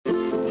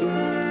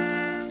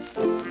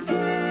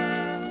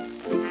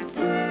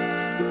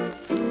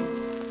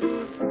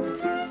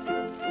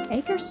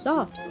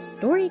Makersoft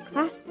Story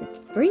Classic,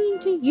 bringing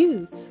to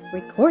you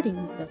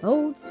recordings of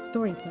old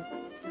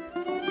storybooks.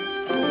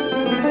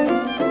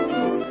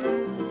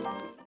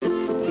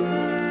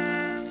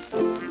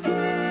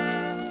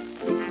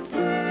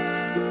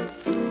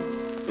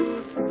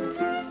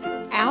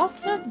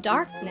 Out of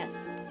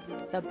Darkness,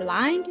 The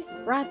Blind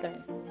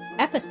Brother,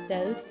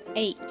 Episode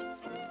 8.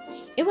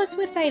 It was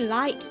with a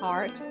light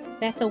heart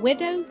that the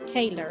widow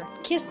Taylor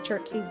kissed her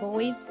two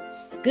boys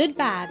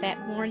goodbye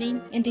that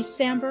morning in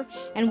December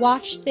and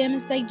watched them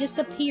as they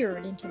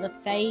disappeared into the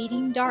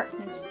fading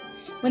darkness.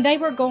 When they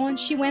were gone,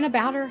 she went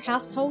about her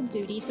household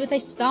duties with a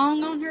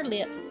song on her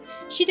lips.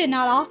 She did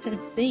not often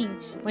sing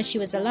when she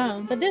was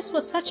alone, but this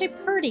was such a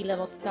pretty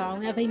little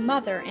song of a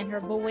mother and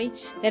her boy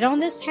that on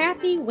this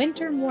happy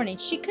winter morning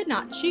she could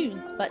not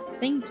choose but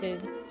sing to.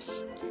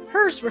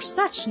 Hers were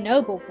such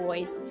noble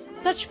boys,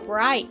 such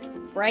bright,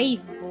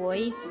 brave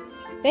boys.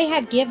 They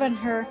had given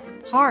her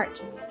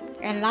heart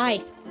and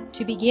life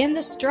to begin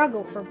the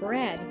struggle for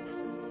bread.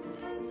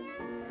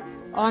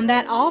 On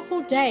that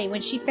awful day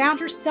when she found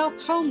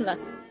herself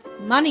homeless,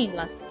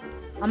 moneyless,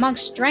 among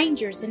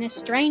strangers in a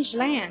strange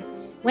land,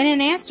 when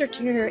in answer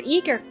to her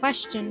eager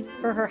question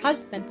for her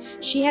husband,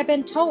 she had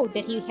been told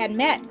that he had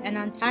met an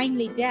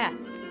untimely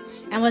death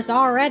and was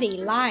already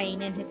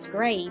lying in his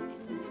grave.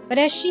 But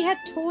as she had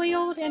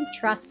toiled and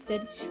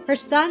trusted, her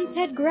sons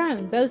had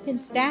grown both in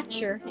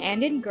stature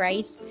and in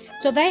grace,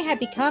 till they had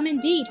become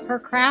indeed her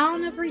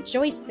crown of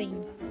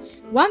rejoicing.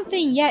 One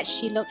thing yet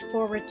she looked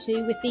forward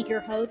to with eager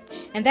hope,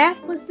 and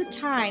that was the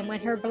time when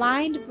her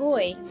blind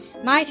boy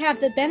might have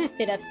the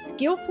benefit of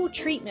skillful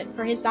treatment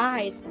for his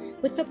eyes,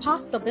 with the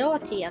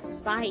possibility of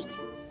sight.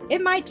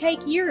 It might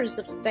take years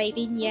of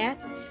saving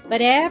yet,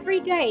 but every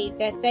day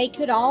that they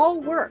could all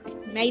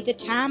work made the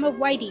time of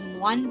waiting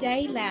one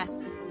day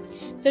less.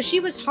 So she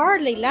was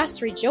hardly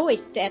less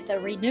rejoiced at the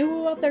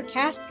renewal of their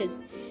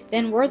tasks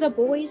than were the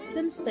boys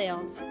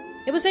themselves.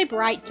 It was a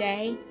bright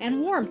day,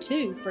 and warm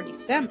too, for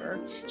December.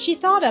 She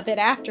thought of it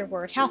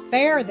afterward, how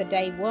fair the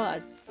day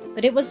was,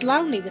 but it was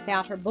lonely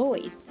without her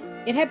boys.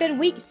 It had been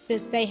weeks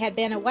since they had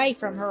been away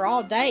from her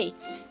all day,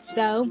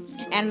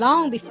 and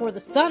long before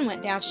the sun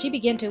went down she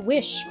began to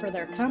wish for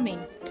their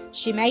coming.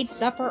 She made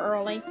supper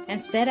early,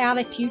 and set out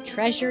a few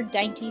treasured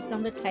dainties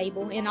on the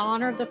table in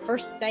honor of the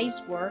first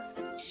day's work.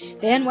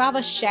 Then, while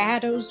the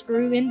shadows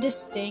grew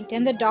indistinct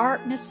and the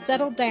darkness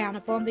settled down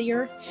upon the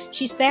earth,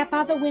 she sat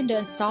by the window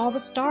and saw the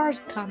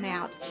stars come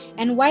out,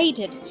 and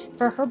waited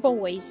for her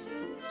boys.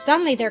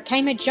 Suddenly there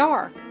came a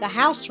jar. The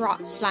house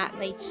rocked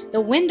slightly, the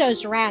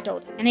windows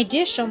rattled, and a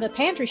dish on the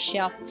pantry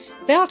shelf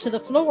fell to the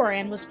floor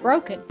and was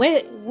broken.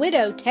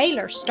 Widow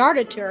Taylor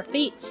started to her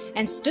feet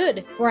and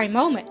stood for a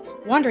moment,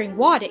 wondering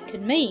what it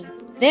could mean.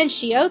 Then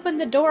she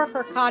opened the door of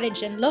her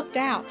cottage and looked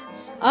out.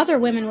 Other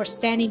women were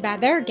standing by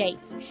their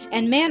gates,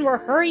 and men were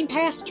hurrying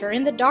past her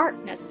in the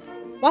darkness.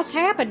 "What's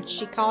happened?"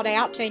 she called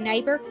out to a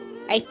neighbor.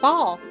 "A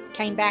fall,"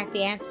 came back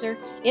the answer.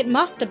 "It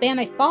must have been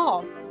a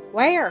fall."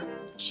 "Where?"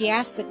 She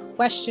asked the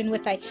question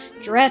with a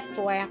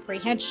dreadful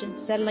apprehension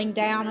settling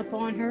down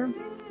upon her.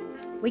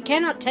 "We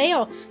cannot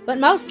tell, but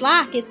most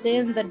like it's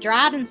in the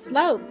Dryden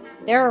Slope.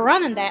 They're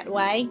a-running that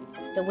way."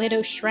 The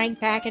widow shrank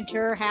back into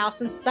her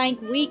house and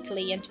sank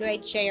weakly into a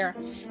chair.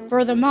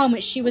 For the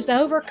moment she was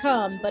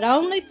overcome, but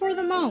only for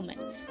the moment.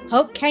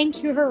 Hope came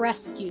to her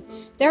rescue.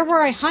 There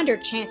were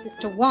 100 chances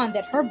to 1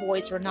 that her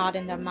boys were not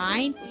in the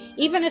mine,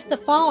 even if the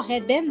fall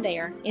had been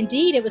there.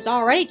 Indeed, it was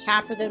already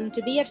time for them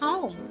to be at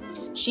home.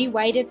 She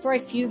waited for a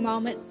few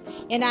moments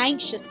in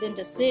anxious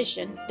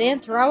indecision. Then,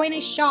 throwing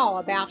a shawl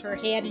about her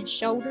head and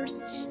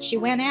shoulders, she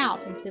went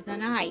out into the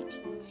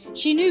night.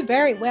 She knew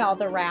very well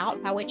the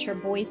route by which her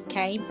boys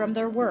came from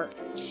their work,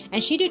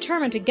 and she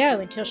determined to go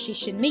until she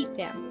should meet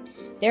them.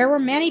 There were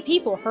many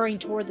people hurrying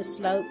toward the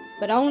slope,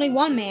 but only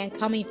one man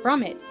coming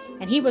from it,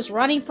 and he was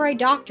running for a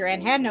doctor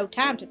and had no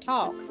time to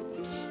talk.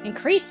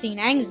 Increasing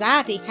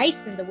anxiety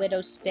hastened the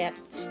widow's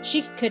steps.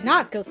 She could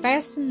not go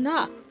fast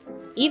enough.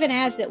 Even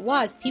as it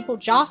was, people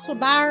jostled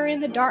by her in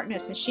the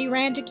darkness, and she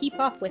ran to keep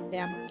up with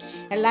them.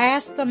 At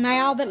last the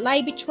mound that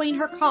lay between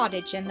her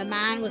cottage and the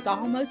mine was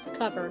almost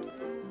covered.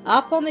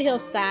 Up on the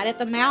hillside at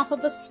the mouth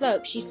of the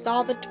slope she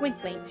saw the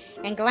twinkling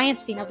and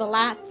glancing of the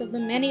lights of the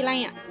many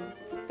lamps.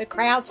 The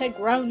crowds had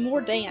grown more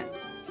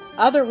dense.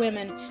 Other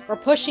women were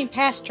pushing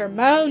past her,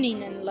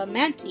 moaning and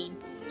lamenting.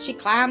 She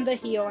climbed the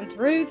hill and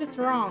through the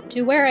throng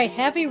to where a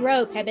heavy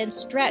rope had been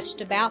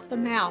stretched about the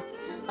mouth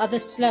of the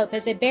slope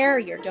as a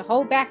barrier to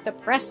hold back the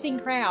pressing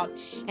crowd,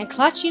 and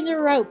clutching the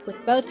rope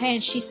with both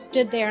hands she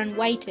stood there and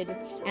waited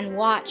and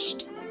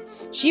watched.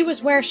 She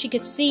was where she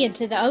could see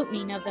into the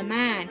opening of the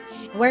mine,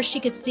 and where she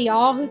could see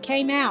all who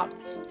came out.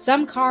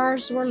 Some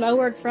cars were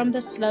lowered from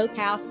the slope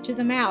house to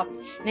the mouth,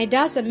 and a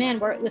dozen men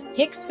were with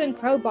picks and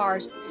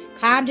crowbars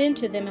climbed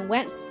into them and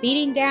went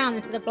speeding down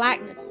into the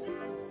blackness.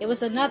 It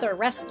was another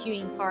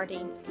rescuing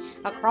party.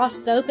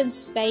 Across the open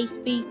space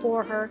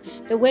before her,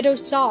 the widow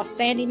saw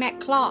Sandy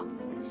McClock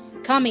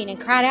coming and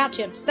cried out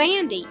to him,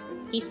 "Sandy!"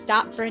 He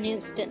stopped for an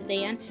instant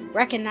then,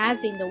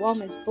 recognizing the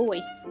woman's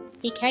voice.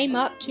 he came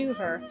up to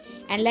her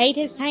and laid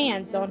his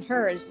hands on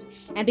hers,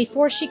 and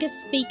before she could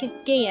speak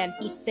again,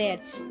 he said,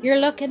 "You're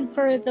looking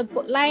for the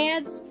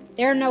lads?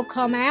 They're no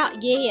come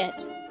out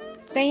yet."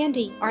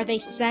 "Sandy, are they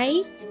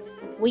safe?"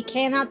 "We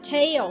cannot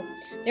tell.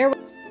 There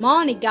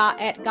Monty got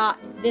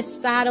this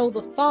side o'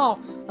 the fall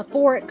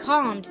afore it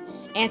calmed,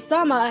 and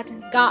some o' it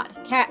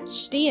got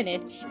catched in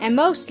it, and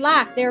most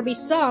like there be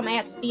some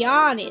 'at's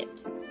beyond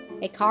it."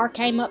 A car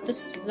came up the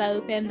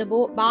slope, and the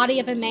body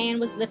of a man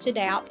was lifted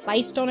out,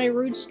 placed on a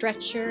rude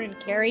stretcher, and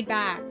carried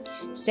by.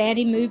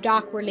 Sandy moved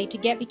awkwardly to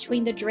get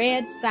between the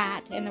dread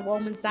sight and the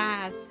woman's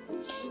eyes.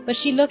 But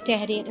she looked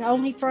at it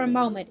only for a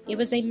moment. It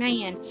was a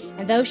man,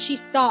 and those she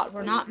sought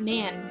were not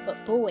men,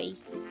 but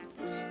boys.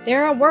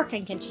 "They're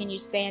a-working,"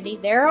 continued Sandy.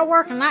 "They're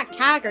a-working like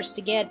tigers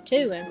to get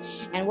to him,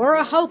 and we're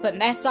a-hoping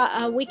that's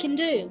all we can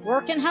do.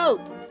 Work and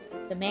hope."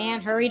 The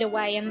man hurried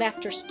away and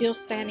left her still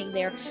standing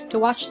there to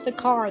watch the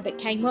car that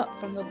came up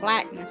from the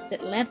blackness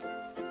at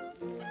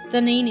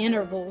lengthening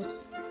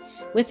intervals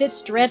with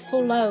its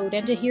dreadful load,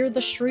 and to hear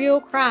the shrill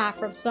cry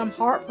from some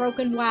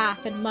heartbroken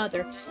wife and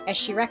mother as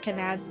she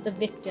recognized the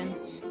victim.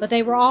 But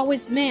they were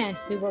always men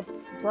who were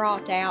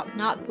brought out,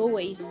 not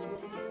boys.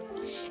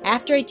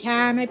 After a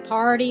time, a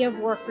party of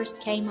workers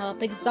came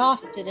up,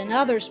 exhausted, and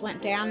others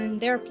went down in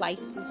their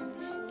places.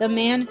 The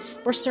men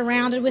were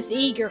surrounded with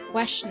eager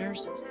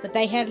questioners, but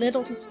they had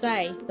little to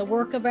say. The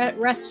work of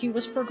rescue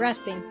was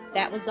progressing,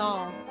 that was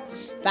all.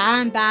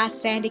 By and by,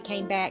 Sandy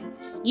came back.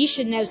 "Ye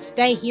should no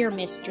stay here,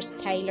 Mistress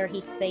Taylor,"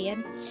 he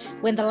said.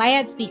 "When the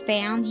lads be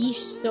found, ye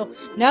shall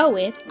know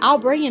it. I'll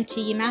bring 'em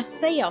to ye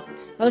myself.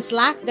 Most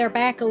like they're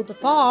back o' the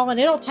fall, and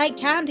it'll take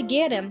time to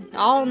get 'em.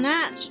 All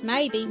night,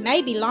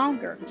 maybe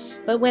longer.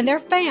 But when they're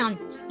found,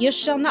 ye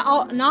shall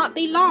not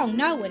be long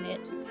knowing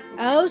it."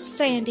 "Oh,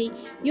 Sandy,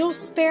 you'll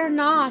spare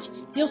not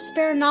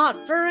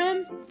for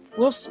 'em?"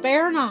 "We'll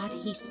spare not,"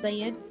 he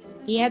said.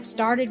 He had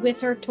started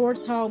with her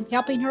towards home,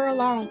 helping her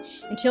along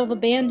until the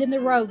bend in the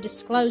road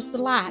disclosed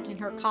the light in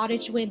her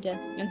cottage window,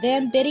 and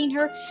then, bidding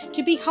her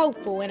to be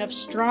hopeful and of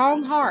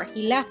strong heart,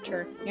 he left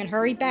her and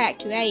hurried back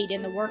to aid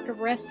in the work of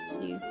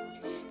rescue.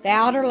 The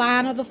outer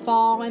line of the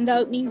fall and the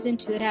openings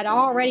into it had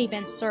already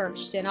been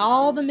searched, and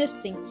all the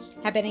missing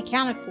had been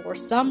accounted for,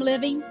 some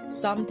living,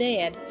 some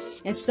dead,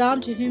 and some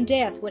to whom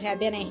death would have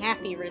been a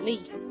happy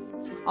relief.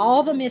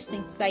 All the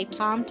missing save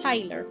Tom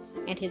Taylor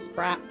and his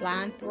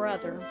blind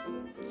brother.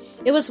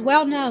 It was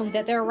well known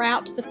that their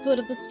route to the foot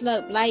of the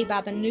slope lay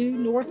by the new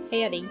north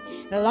heading,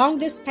 and along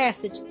this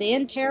passage the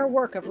entire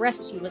work of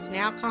rescue was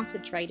now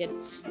concentrated.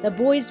 The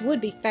boys would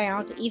be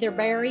found either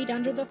buried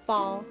under the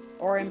fall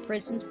or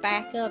imprisoned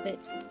back of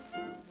it.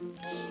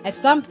 At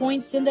some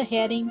points in the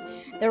heading,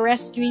 the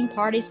rescuing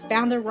parties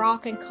found the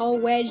rock and coal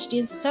wedged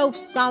in so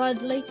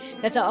solidly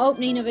that the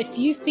opening of a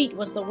few feet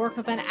was the work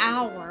of an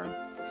hour.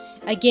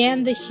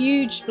 Again the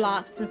huge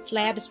blocks and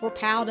slabs were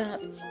piled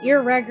up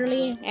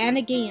irregularly, and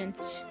again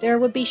there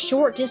would be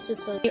short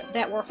distances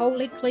that were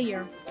wholly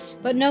clear.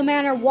 But no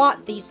matter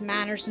what these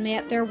miners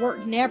met, their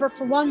work never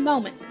for one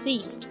moment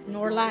ceased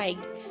nor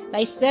lagged.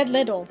 They said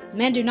little.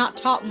 Men do not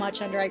talk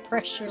much under a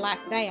pressure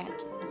like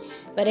that.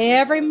 But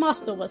every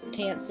muscle was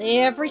tense,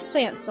 every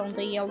sense on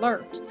the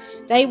alert.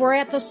 They were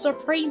at the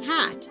supreme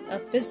height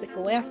of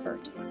physical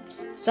effort.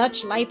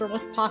 Such labor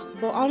was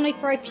possible only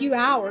for a few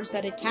hours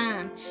at a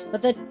time,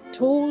 but the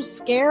tools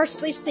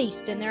scarcely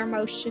ceased in their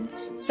motion.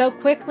 So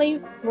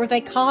quickly were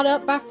they caught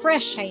up by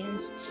fresh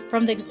hands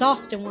from the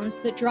exhausted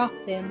ones that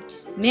dropped them.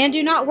 Men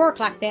do not work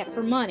like that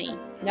for money.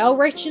 No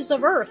riches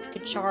of earth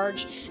could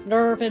charge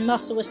nerve and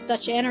muscle with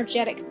such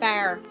energetic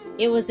fire.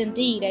 It was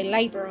indeed a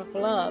labor of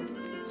love.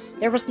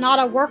 There was not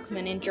a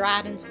workman in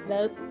Dryden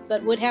Slope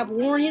but would have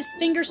worn his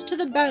fingers to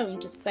the bone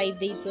to save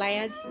these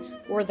lads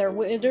or their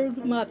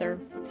widowed mother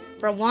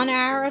from 1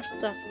 hour of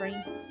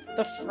suffering.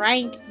 The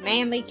frank,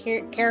 manly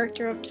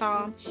character of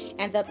Tom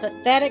and the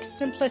pathetic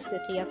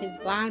simplicity of his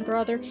blind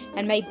brother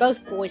had made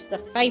both boys the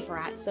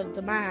favorites of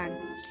the mine.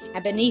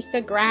 And beneath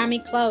the grimy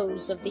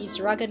clothes of these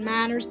rugged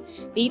miners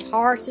beat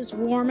hearts as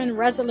warm and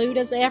resolute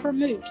as ever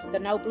moved the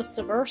noblest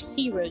of earth's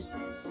heroes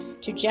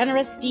to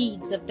generous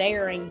deeds of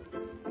daring.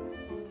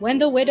 When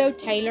the widow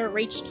Taylor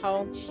reached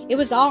home, it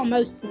was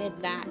almost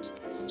midnight.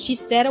 She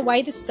set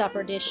away the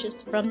supper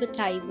dishes from the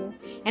table,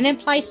 and in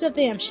place of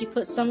them she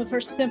put some of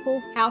her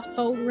simple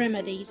household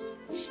remedies.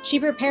 She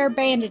prepared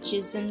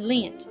bandages and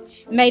lint,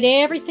 and made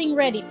everything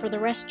ready for the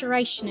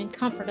restoration and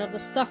comfort of the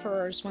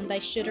sufferers when they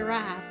should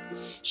arrive.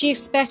 She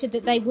expected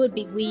that they would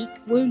be weak,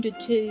 wounded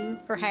too,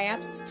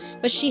 perhaps,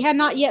 but she had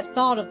not yet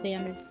thought of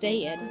them as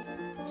dead.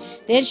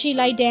 Then she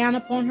lay down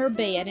upon her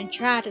bed and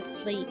tried to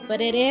sleep,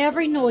 but at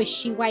every noise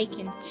she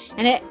wakened,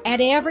 and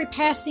at every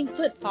passing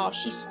footfall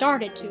she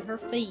started to her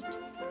feet.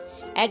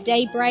 At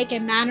daybreak a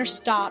miner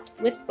stopped,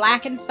 with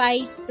blackened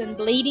face and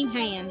bleeding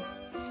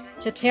hands,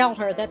 to tell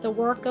her that the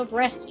work of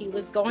rescue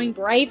was going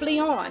bravely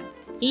on.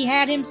 He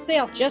had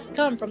himself just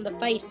come from the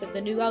face of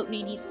the new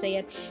opening, he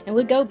said, and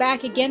would go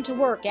back again to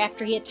work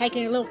after he had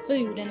taken a little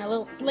food and a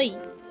little sleep.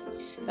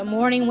 The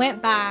morning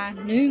went by,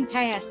 noon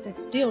passed, and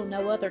still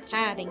no other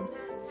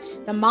tidings.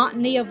 The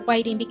monotony of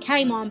waiting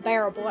became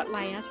unbearable at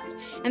last,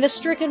 and the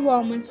stricken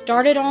woman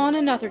started on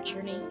another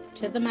journey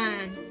to the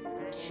mine.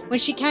 When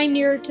she came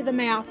nearer to the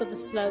mouth of the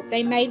slope,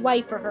 they made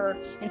way for her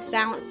in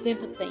silent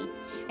sympathy.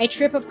 A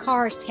trip of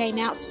cars came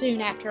out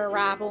soon after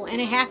arrival,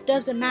 and a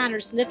half-dozen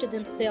miners lifted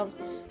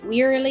themselves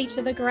wearily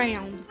to the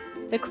ground.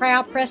 The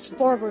crowd pressed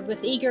forward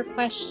with eager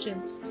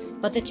questions,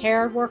 but the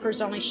tired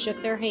workers only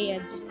shook their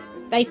heads.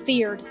 They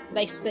feared,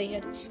 they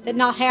said, that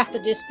not half the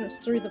distance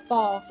through the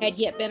fall had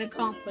yet been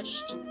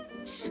accomplished.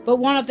 But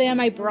one of them,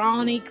 a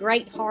brawny,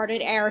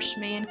 great-hearted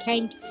Irishman,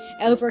 came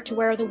over to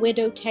where the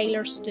widow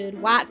Taylor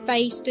stood,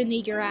 white-faced and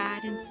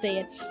eager-eyed, and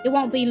said, "It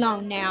won't be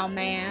long now,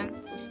 ma'am,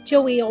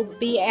 till we'll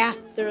be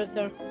after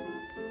the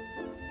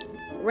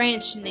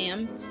ranching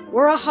them.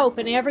 We're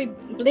a-hoping every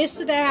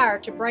blissed hour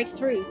to break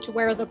through to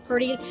where the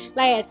pretty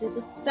lads is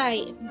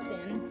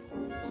a-staying."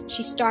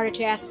 She started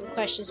to ask some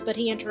questions, but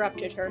he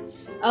interrupted her.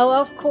 "Oh,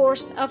 of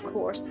course.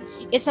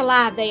 It's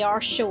alive they are,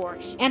 sure,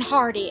 and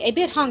hearty, a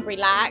bit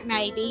hungry-like,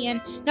 maybe,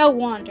 and no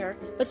wonder.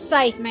 But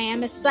safe,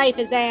 ma'am, as safe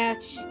as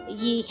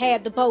ye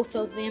had the both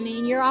of them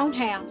in your own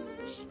house,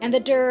 and the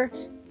door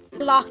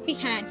locked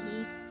behind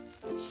ye's."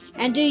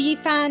 "And do ye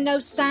find no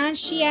signs?"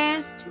 she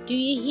asked. "Do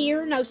ye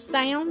hear no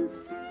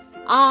sounds?"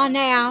 "Ah,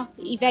 now,"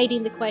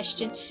 evading the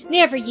question,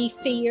 "never ye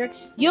fear.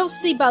 You'll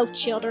see both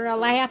children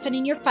a-laughing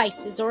in your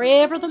faces, or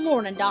ever the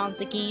morning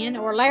dawns again,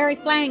 or Larry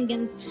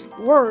Flanagan's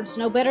word's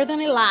no better than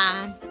a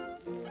lie."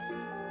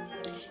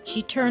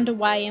 She turned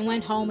away and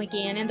went home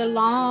again, and the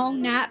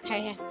long night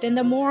passed, and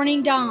the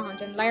morning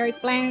dawned, and Larry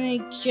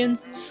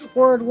Flanagan's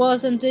word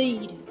was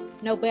indeed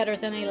no better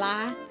than a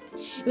lie.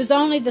 It was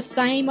only the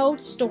same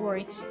old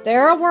story.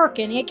 They're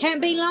a-working, it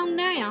can't be long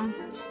now.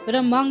 But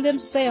among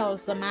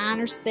themselves the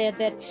miners said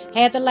that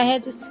had the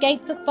lads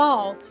escaped the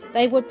fall,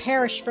 they would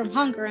perish from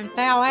hunger and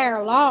foul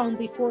air long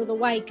before the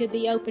way could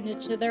be opened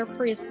into their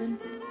prison.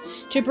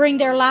 To bring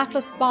their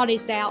lifeless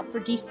bodies out for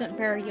decent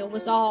burial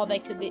was all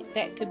that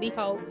could be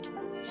hoped.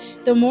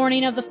 The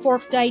morning of the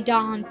fourth day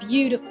dawned,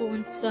 beautiful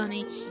and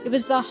sunny. It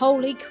was the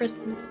holy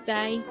Christmas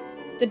day,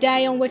 the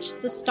day on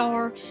which the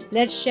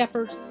star-led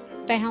shepherds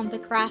found the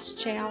Christ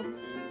child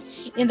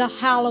in the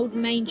hallowed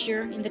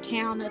manger in the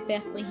town of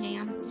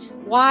Bethlehem.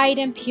 White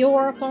and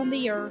pure upon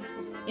the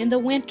earth, in the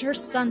winter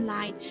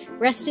sunlight,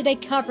 rested a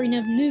covering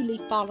of newly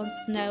fallen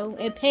snow,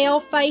 and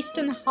pale-faced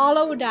and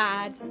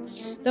hollow-eyed,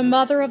 the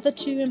mother of the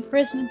two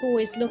imprisoned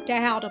boys looked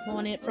out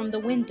upon it from the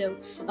window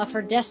of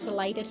her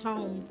desolated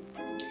home.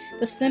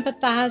 The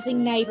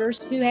sympathizing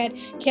neighbors who had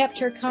kept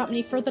her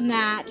company for the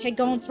night had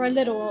gone for a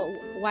little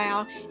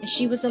while, and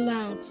she was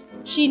alone.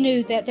 She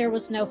knew that there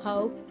was no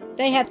hope.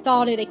 They had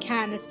thought it a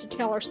kindness to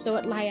tell her so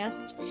at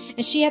last,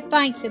 and she had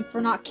thanked them for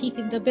not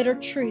keeping the bitter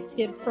truth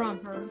hid from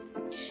her.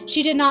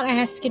 She did not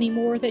ask any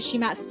more that she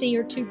might see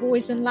her two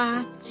boys in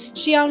life.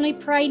 She only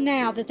prayed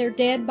now that their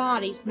dead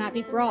bodies might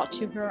be brought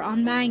to her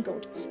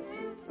unmangled,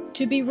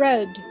 to be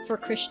robed for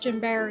Christian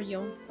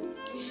burial.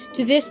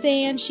 To this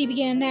end she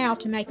began now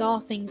to make all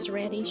things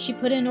ready. She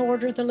put in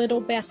order the little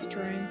best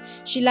room.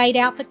 She laid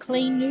out the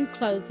clean new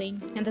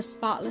clothing and the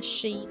spotless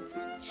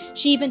sheets.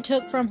 She even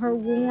took from her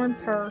worn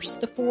purse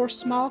the 4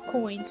 small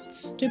coins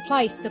to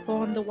place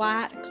upon the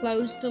white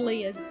closed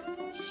lids.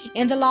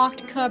 In the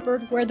locked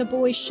cupboard, where the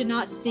boys should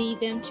not see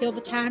them till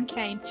the time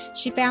came,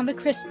 she found the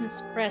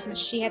Christmas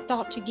presents she had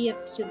thought to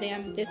give to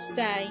them this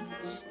day.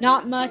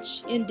 Not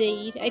much,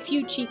 indeed, a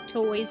few cheap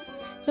toys,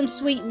 some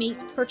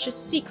sweetmeats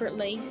purchased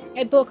secretly,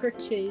 a book or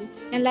two,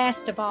 and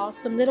last of all,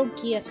 some little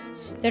gifts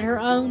that her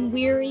own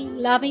weary,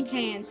 loving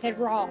hands had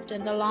wrought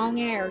in the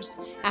long hours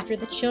after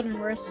the children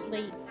were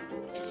asleep.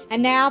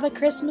 And now the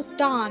Christmas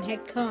dawn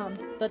had come,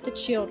 but the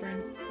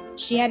children.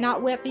 She had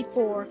not wept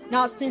before,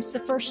 not since the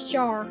first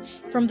jar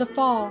from the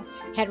fall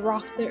had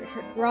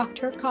rocked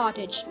her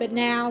cottage, but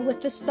now,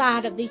 with the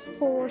sight of these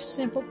poor,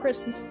 simple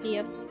Christmas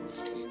gifts,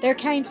 there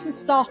came some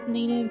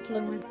softening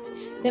influence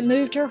that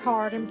moved her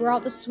heart and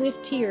brought the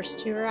swift tears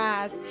to her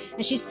eyes,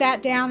 and she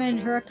sat down in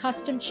her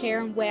accustomed chair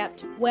and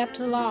wept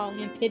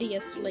long and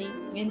piteously,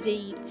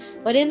 indeed,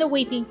 but in the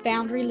weeping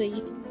found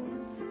relief.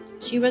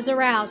 She was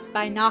aroused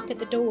by a knock at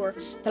the door.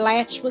 The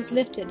latch was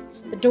lifted,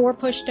 the door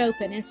pushed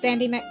open, and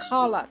Sandy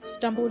McCulloch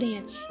stumbled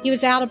in. He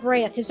was out of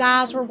breath, his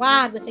eyes were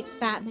wide with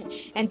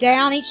excitement, and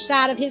down each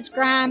side of his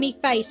grimy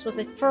face was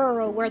a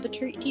furrow where the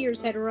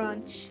tears had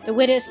run. The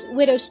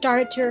widow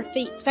started to her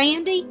feet.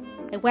 "Sandy?"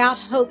 A wild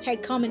hope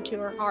had come into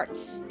her heart.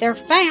 "They're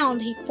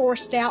found," he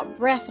forced out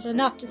breath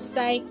enough to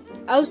say.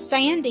 "Oh,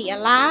 Sandy,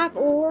 alive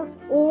or—"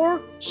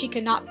 She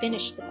could not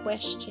finish the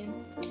question.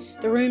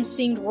 The room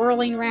seemed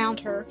whirling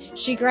round her.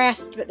 She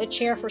grasped at the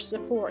chair for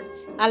support.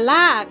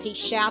 "Alive!" he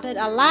shouted.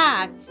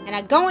 "Alive! And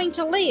a-going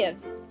to live!"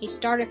 He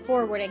started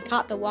forward and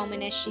caught the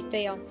woman as she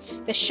fell.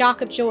 The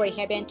shock of joy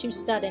had been too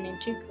sudden and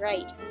too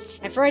great,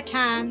 and for a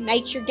time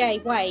nature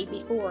gave way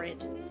before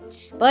it.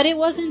 But it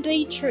was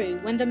indeed true.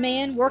 When the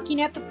men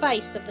working at the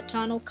face of the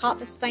tunnel caught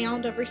the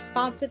sound of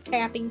responsive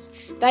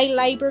tappings, they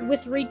labored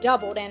with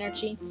redoubled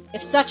energy,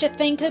 if such a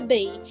thing could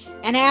be,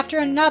 and after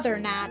another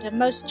night of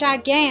most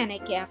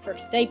gigantic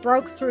effort, they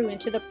broke through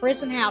into the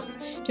prison house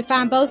to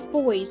find both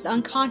boys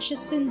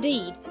unconscious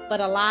indeed, but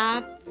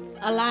alive.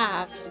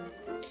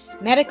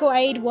 Medical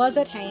aid was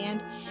at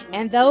hand,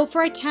 and though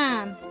for a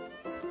time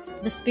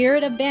the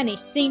spirit of Benny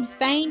seemed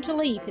fain to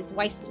leave his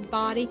wasted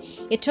body,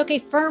 it took a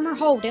firmer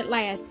hold at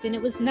last, and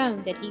it was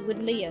known that he would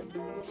live.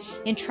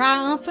 In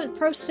triumphant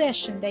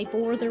procession they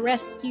bore the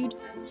rescued,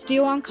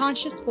 still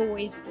unconscious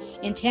boys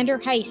in tender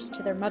haste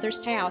to their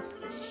mother's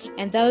house,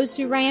 and those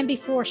who ran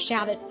before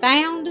shouted,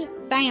 "Found!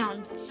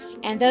 Found!"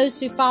 and those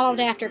who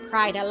followed after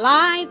cried,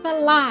 "Alive!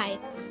 Alive!"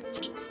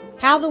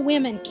 How the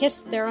women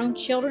kissed their own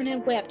children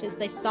and wept as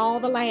they saw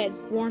the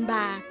lads borne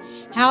by.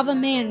 How the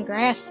men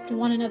grasped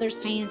one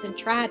another's hands and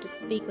tried to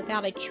speak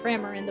without a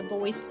tremor in the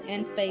voice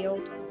and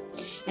failed.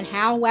 And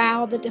how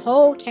wild the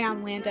whole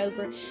town went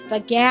over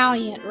the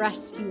gallant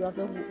rescue of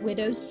the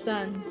widow's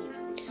sons.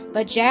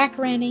 But Jack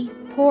Rennie,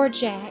 poor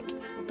Jack,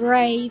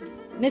 brave,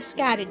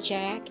 misguided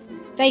Jack,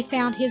 they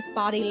found his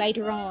body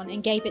later on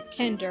and gave it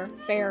tender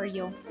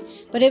burial.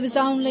 But it was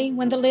only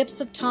when the lips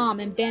of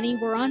Tom and Benny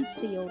were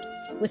unsealed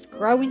with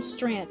growing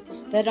strength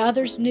that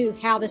others knew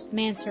how this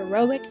man's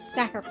heroic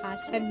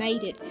sacrifice had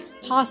made it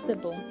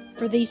possible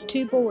for these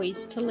two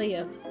boys to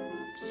live.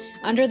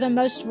 Under the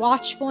most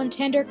watchful and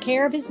tender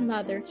care of his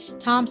mother,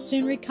 Tom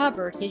soon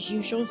recovered his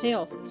usual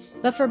health.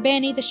 But for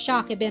Benny the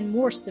shock had been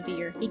more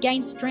severe. He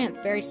gained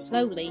strength very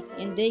slowly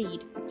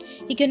indeed.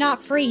 He could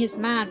not free his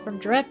mind from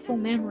dreadful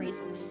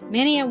memories.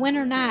 Many a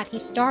winter night he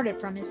started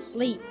from his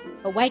sleep,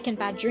 awakened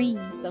by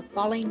dreams of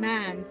falling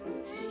mines.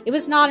 It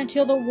was not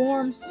until the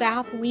warm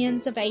south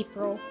winds of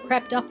April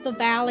crept up the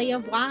valley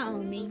of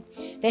Wyoming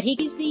that he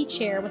could see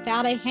chair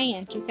without a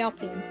hand to help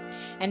him,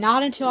 and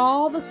not until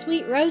all the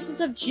sweet roses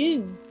of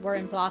June were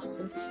in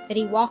blossom that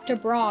he walked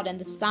abroad in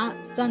the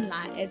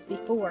sunlight as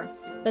before.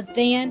 But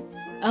then,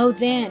 oh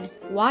then,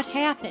 what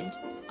happened?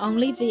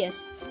 Only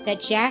this,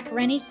 that Jack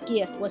Rennie's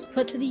gift was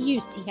put to the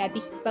use he had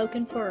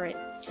bespoken for it,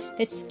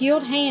 that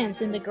skilled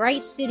hands in the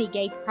great city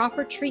gave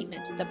proper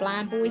treatment to the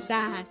blind boy's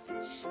eyes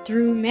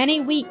through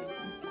many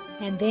weeks,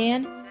 and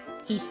then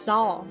he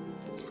saw.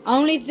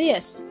 Only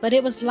this, but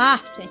it was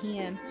life to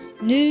him,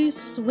 new,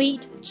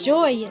 sweet,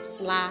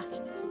 joyous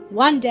life.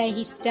 One day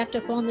he stepped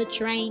upon the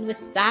train with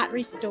sight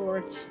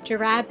restored to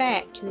ride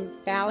back to his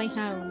valley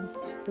home.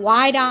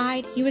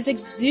 Wide-eyed, he was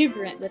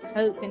exuberant with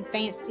hope and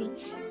fancy,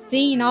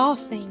 seeing all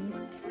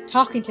things,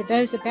 talking to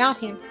those about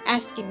him,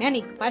 asking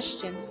many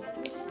questions.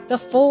 The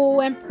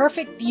full and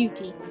perfect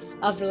beauty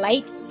of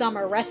late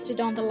summer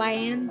rested on the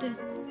land.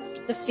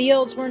 The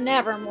fields were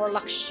never more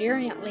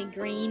luxuriantly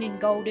green and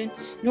golden,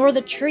 nor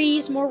the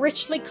trees more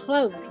richly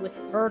clothed with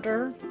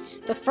verdure.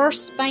 The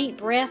first faint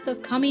breath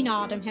of coming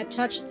autumn had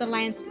touched the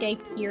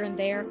landscape here and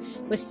there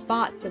with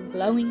spots of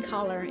glowing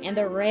color, and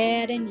the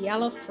red and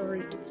yellow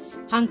fruit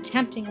hung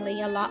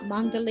temptingly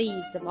among the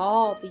leaves of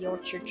all the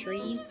orchard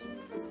trees.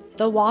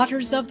 The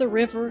waters of the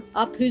river,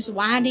 up whose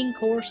winding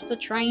course the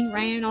train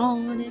ran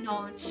on and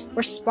on,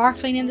 were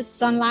sparkling in the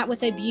sunlight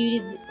with a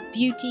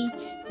beauty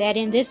that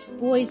in this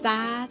boy's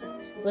eyes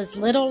was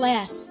little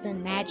less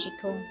than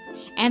magical.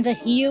 And the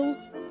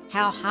hills,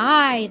 how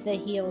high the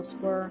hills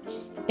were!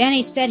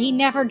 Benny said he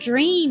never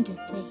dreamed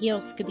the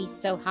hills could be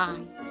so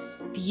high.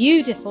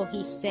 Beautiful,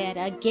 he said,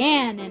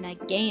 again and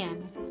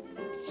again.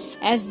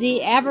 As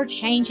the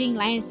ever-changing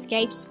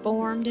landscapes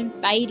formed and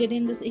faded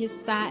in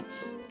his sight,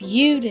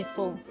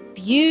 beautiful,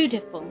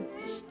 beautiful.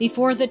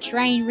 Before the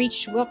train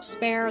reached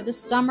Wilkes-Barre, the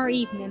summer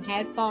evening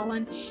had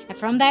fallen, and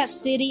from that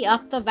city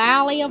up the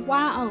valley of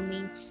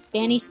Wyoming,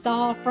 Benny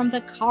saw from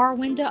the car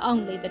window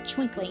only the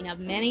twinkling of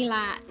many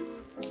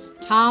lights.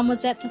 Tom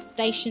was at the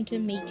station to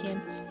meet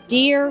him.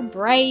 Dear,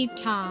 brave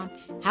Tom!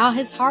 How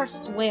his heart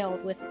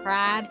swelled with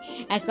pride,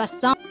 as by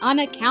some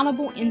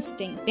unaccountable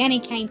instinct Benny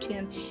came to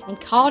him and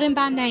called him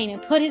by name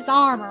and put his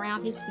arm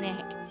around his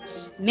neck.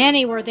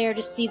 Many were there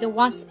to see the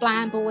once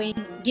blind boy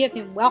and give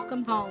him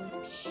welcome home.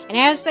 And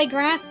as they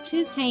grasped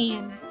his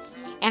hand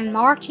and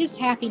marked his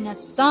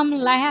happiness, some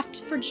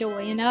laughed for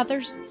joy, and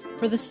others,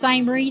 for the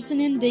same reason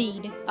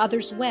indeed,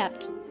 others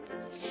wept.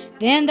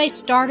 Then they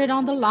started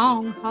on the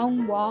long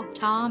home walk,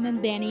 Tom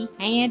and Benny,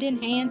 hand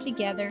in hand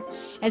together,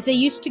 as they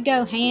used to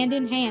go hand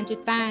in hand to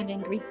find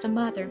and greet the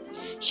mother.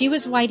 She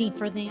was waiting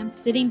for them,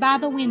 sitting by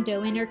the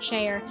window in her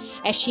chair,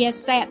 as she had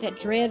sat that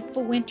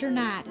dreadful winter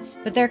night.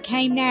 But there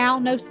came now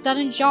no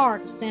sudden jar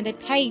to send a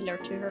pallor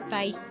to her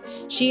face.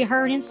 She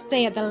heard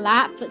instead the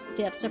light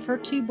footsteps of her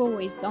two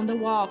boys on the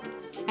walk,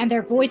 and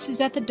their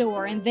voices at the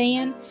door, and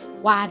then,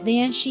 why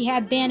then she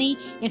had Benny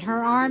in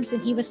her arms,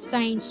 and he was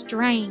saying,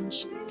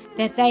 strange,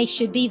 that they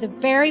should be the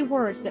very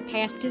words that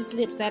passed his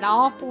lips that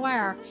awful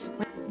hour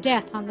when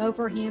death hung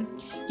over him.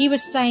 He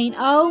was saying,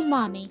 "Oh,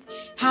 Mommy,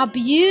 how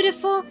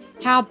beautiful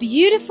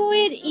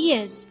it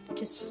is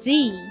to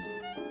see."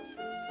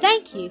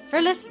 Thank you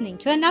for listening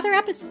to another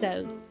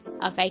episode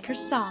of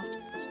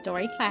Acresoft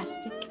Story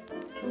Classic.